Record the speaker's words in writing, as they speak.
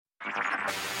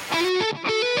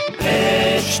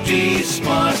HT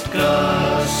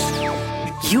Smartcast.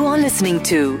 You are listening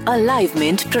to a Live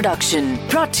Mint production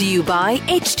brought to you by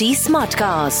HT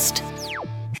Smartcast.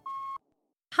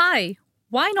 Hi,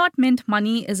 Why Not Mint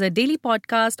Money is a daily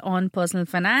podcast on personal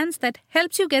finance that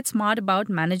helps you get smart about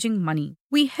managing money.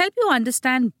 We help you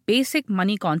understand basic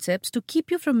money concepts to keep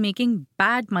you from making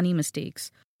bad money mistakes.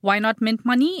 Why Not Mint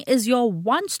Money is your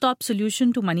one-stop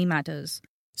solution to money matters.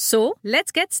 So,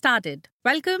 let's get started.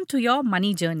 Welcome to your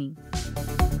money journey.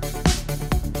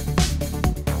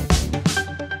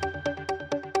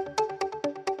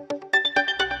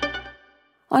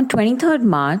 On 23rd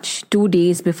March, 2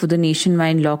 days before the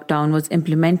nationwide lockdown was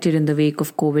implemented in the wake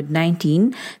of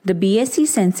COVID-19, the BSE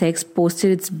Sensex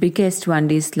posted its biggest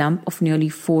one-day slump of nearly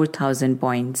 4,000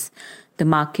 points. The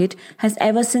market has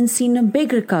ever since seen a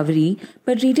big recovery,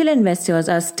 but retail investors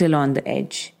are still on the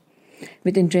edge.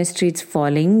 With interest rates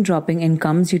falling, dropping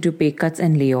incomes due to pay cuts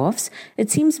and layoffs, it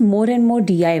seems more and more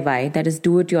DIY, that is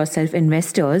do-it-yourself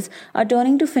investors, are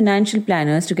turning to financial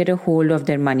planners to get a hold of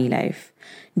their money life.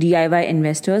 DIY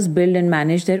investors build and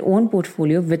manage their own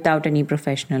portfolio without any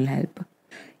professional help.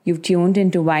 You've tuned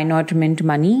into Why Not Mint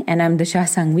Money, and I'm Disha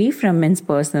Sanghvi from Mint's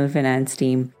personal finance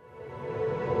team.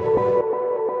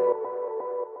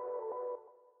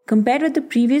 Compared with the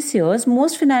previous years,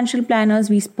 most financial planners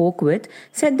we spoke with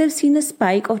said they've seen a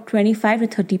spike of 25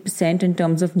 to 30% in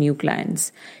terms of new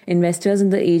clients. Investors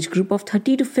in the age group of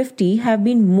 30 to 50 have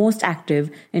been most active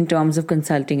in terms of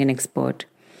consulting an expert.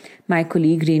 My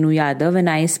colleague Renu Yadav and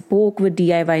I spoke with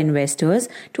DIY investors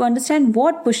to understand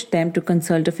what pushed them to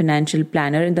consult a financial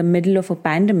planner in the middle of a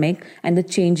pandemic and the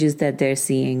changes that they're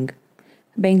seeing.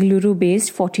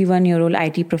 Bengaluru-based 41-year-old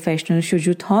IT professional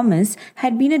Shuju Thomas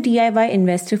had been a DIY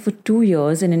investor for 2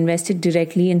 years and invested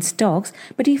directly in stocks,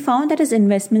 but he found that his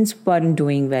investments weren't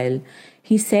doing well.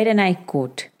 He said, and I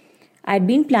quote, "I'd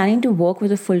been planning to work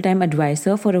with a full-time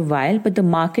advisor for a while, but the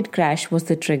market crash was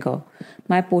the trigger.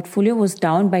 My portfolio was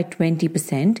down by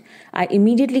 20%. I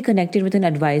immediately connected with an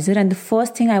advisor, and the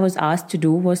first thing I was asked to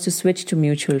do was to switch to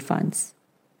mutual funds."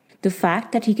 The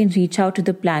fact that he can reach out to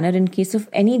the planner in case of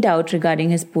any doubt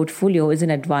regarding his portfolio is an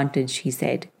advantage, he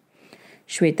said.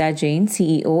 Shweta Jain,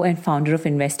 CEO and founder of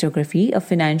Investorgraphy, a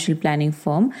financial planning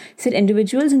firm, said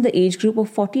individuals in the age group of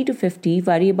 40 to 50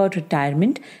 worry about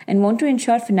retirement and want to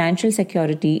ensure financial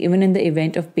security even in the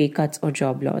event of pay cuts or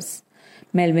job loss.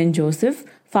 Melvin Joseph,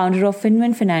 founder of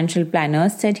Finwin Financial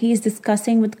Planners, said he is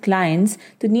discussing with clients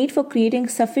the need for creating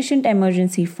sufficient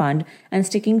emergency fund and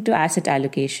sticking to asset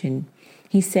allocation.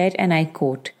 He said, and I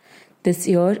quote, "This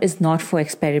year is not for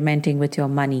experimenting with your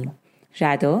money.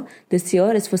 Rather, this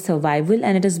year is for survival,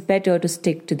 and it is better to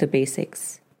stick to the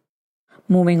basics."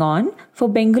 Moving on, for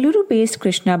Bengaluru-based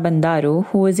Krishna Bandaro,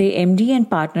 who is a MD and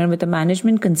partner with a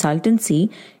management consultancy,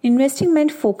 investing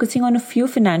meant focusing on a few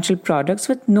financial products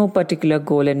with no particular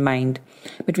goal in mind.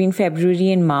 Between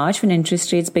February and March, when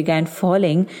interest rates began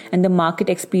falling and the market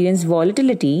experienced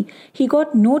volatility, he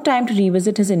got no time to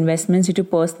revisit his investments due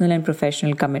to personal and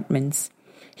professional commitments.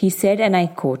 He said, and I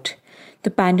quote,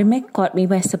 "The pandemic caught me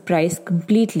by surprise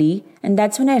completely, and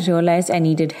that's when I realized I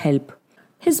needed help."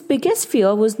 His biggest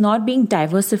fear was not being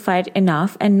diversified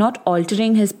enough and not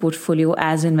altering his portfolio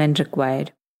as and when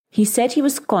required. He said he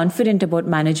was confident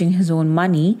about managing his own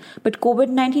money, but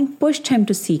COVID-19 pushed him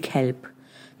to seek help.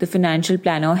 The financial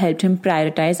planner helped him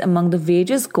prioritize among the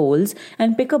various goals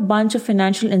and pick a bunch of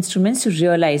financial instruments to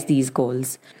realize these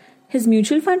goals. His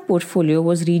mutual fund portfolio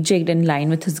was rejigged in line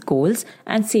with his goals,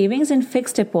 and savings and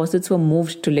fixed deposits were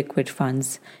moved to liquid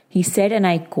funds. He said, and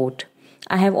I quote,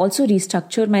 "I have also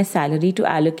restructured my salary to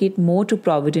allocate more to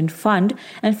Provident Fund,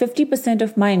 and 50%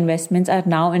 of my investments are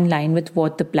now in line with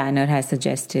what the planner has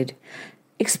suggested."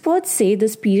 Experts say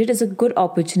this period is a good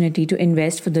opportunity to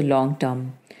invest for the long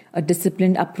term. A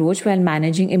disciplined approach while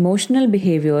managing emotional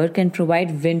behavior can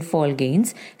provide windfall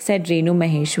gains, said Renu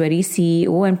Maheshwari,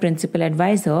 CEO and Principal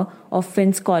Advisor of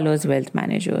FinScholars Wealth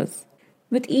Managers.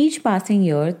 With each passing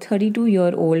year,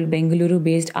 32-year-old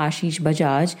Bengaluru-based Ashish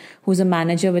Bajaj, who's a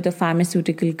manager with a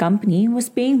pharmaceutical company, was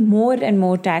paying more and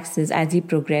more taxes as he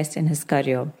progressed in his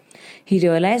career. He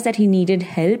realized that he needed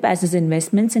help as his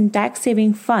investments in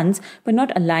tax-saving funds were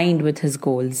not aligned with his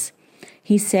goals.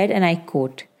 He said, and I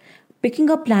quote, "Picking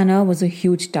a planner was a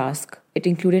huge task. It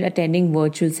included attending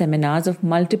virtual seminars of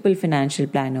multiple financial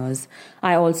planners.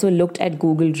 I also looked at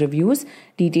Google reviews,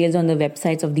 details on the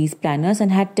websites of these planners,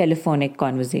 and had telephonic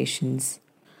conversations."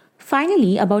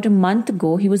 Finally, about a month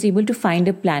ago, he was able to find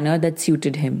a planner that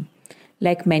suited him.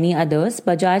 Like many others,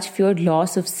 Bajaj feared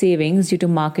loss of savings due to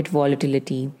market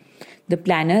volatility. The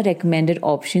planner recommended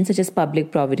options such as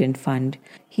Public Provident Fund.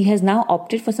 He has now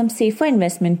opted for some safer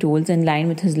investment tools in line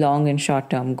with his long and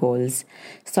short-term goals.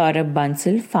 Saurabh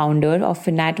Bansal, founder of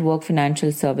FinatWork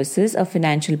Financial Services, a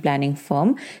financial planning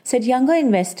firm, said younger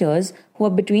investors who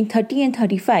are between 30 and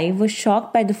 35 were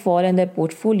shocked by the fall in their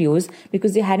portfolios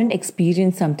because they hadn't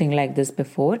experienced something like this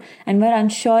before and were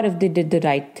unsure if they did the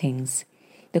right things.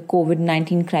 The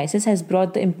COVID-19 crisis has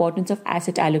brought the importance of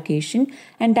asset allocation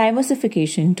and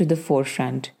diversification to the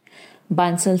forefront.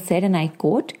 Bansal said, and I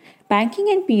quote, "Banking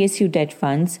and PSU debt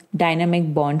funds,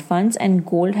 dynamic bond funds and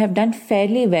gold have done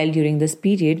fairly well during this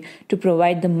period to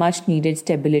provide the much-needed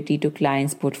stability to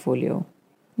clients' portfolio."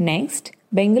 Next,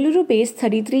 Bengaluru-based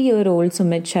 33-year-old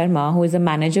Sumit Sharma, who is a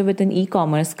manager with an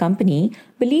e-commerce company,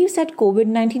 believes that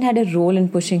COVID-19 had a role in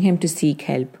pushing him to seek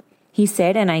help. He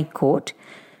said, and I quote,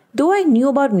 "Though I knew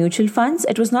about mutual funds,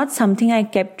 it was not something I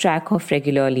kept track of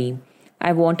regularly.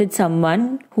 I wanted someone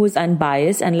who is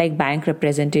unbiased, unlike bank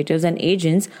representatives and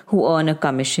agents who earn a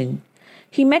commission."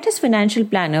 He met his financial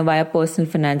planner via Personal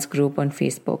Finance Group on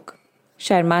Facebook.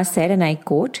 Sharma said, and I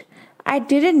quote, "I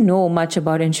didn't know much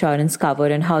about insurance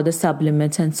cover and how the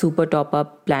sublimits and super top-up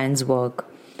plans work.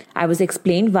 I was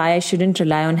explained why I shouldn't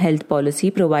rely on health policy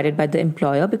provided by the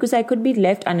employer because I could be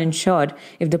left uninsured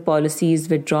if the policy is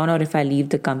withdrawn or if I leave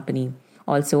the company.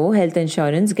 Also, health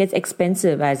insurance gets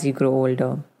expensive as you grow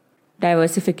older."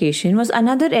 Diversification was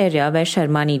another area where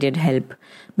Sharma needed help.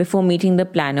 Before meeting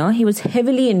the planner, he was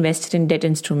heavily invested in debt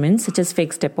instruments such as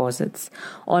fixed deposits.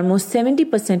 Almost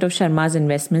 70% of Sharma's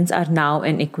investments are now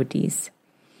in equities.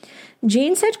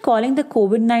 Jane said calling the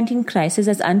COVID-19 crisis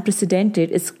as unprecedented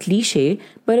is cliché,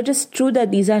 but it is true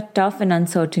that these are tough and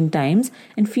uncertain times,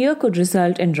 and fear could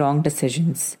result in wrong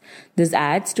decisions. This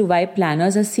adds to why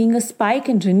planners are seeing a spike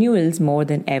in renewals more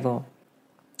than ever.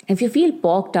 If you feel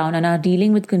bogged down and are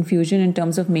dealing with confusion in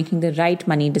terms of making the right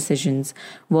money decisions,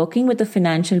 working with a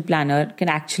financial planner can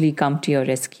actually come to your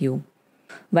rescue.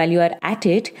 While you are at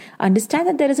it, understand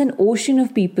that there is an ocean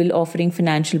of people offering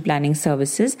financial planning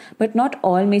services, but not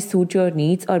all may suit your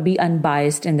needs or be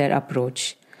unbiased in their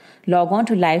approach. Log on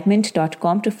to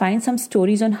livemint.com to find some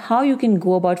stories on how you can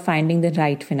go about finding the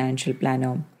right financial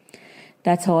planner.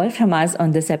 That's all from us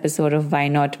on this episode of Why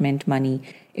Not Mint Money.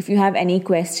 If you have any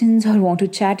questions or want to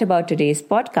chat about today's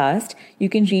podcast, you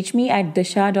can reach me at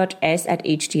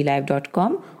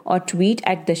disha.s@htlive.com or tweet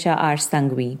at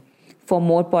disha_r_sangvi. For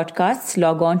more podcasts,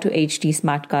 log on to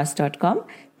htsmartcast.com.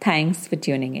 Thanks for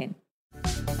tuning in.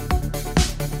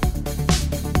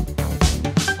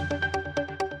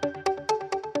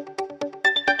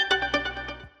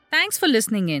 Thanks for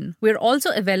listening in. We're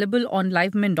also available on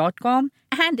livemint.com.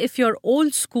 And if you're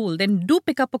old school, then do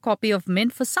pick up a copy of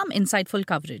Mint for some insightful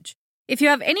coverage. If you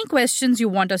have any questions you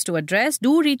want us to address,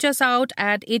 do reach us out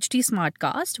at HT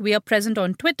Smartcast. We are present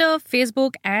on Twitter,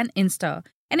 Facebook, and Insta.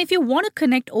 And if you want to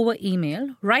connect over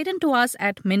email, write into us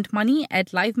at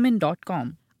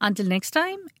mintmoney@livemint.com. Until next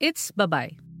time, it's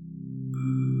bye-bye.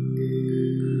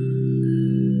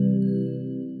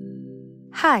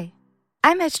 Hi,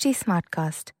 I'm HT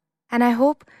Smartcast, and I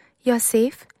hope you're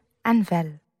safe and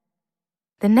well.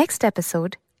 The next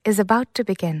episode is about to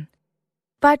begin.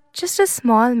 But just a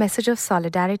small message of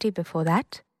solidarity before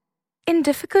that. In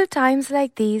difficult times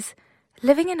like these,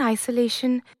 living in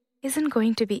isolation isn't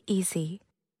going to be easy.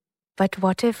 But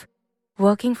what if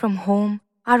working from home,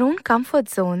 our own comfort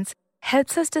zones,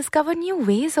 helps us discover new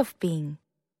ways of being?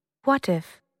 What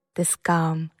if this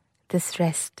calm, this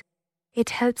rest, it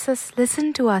helps us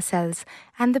listen to ourselves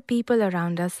and the people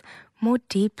around us more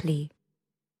deeply?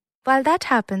 While that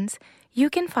happens, you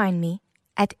can find me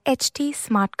at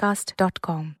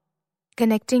htsmartcast.com,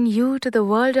 connecting you to the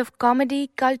world of comedy,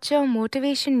 culture,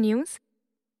 motivation, news.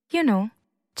 You know,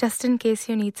 just in case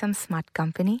you need some smart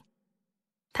company.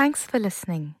 Thanks for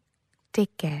listening.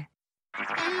 Take care.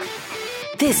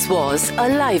 This was a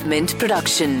Live Mint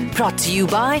production brought to you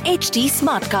by HT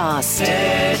Smartcast.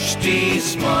 HT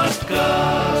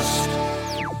Smartcast.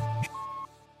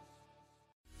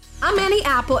 I'm Annie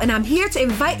Apple, and I'm here to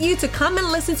invite you to come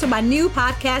and listen to my new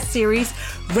podcast series,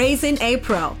 Raising a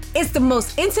Pro. It's the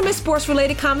most intimate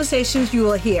sports-related conversations you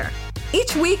will hear.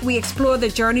 Each week, we explore the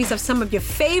journeys of some of your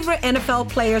favorite NFL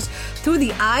players through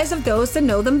the eyes of those that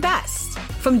know them best.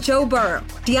 From Joe Burrow,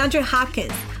 DeAndre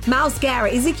Hopkins, Myles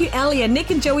Garrett, Ezekiel Elliott,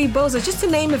 Nick and Joey Bosa, just to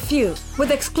name a few.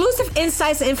 With exclusive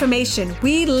insights and information,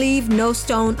 we leave no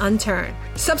stone unturned.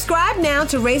 Subscribe now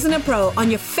to Raising a Pro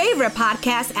on your favorite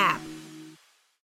podcast app.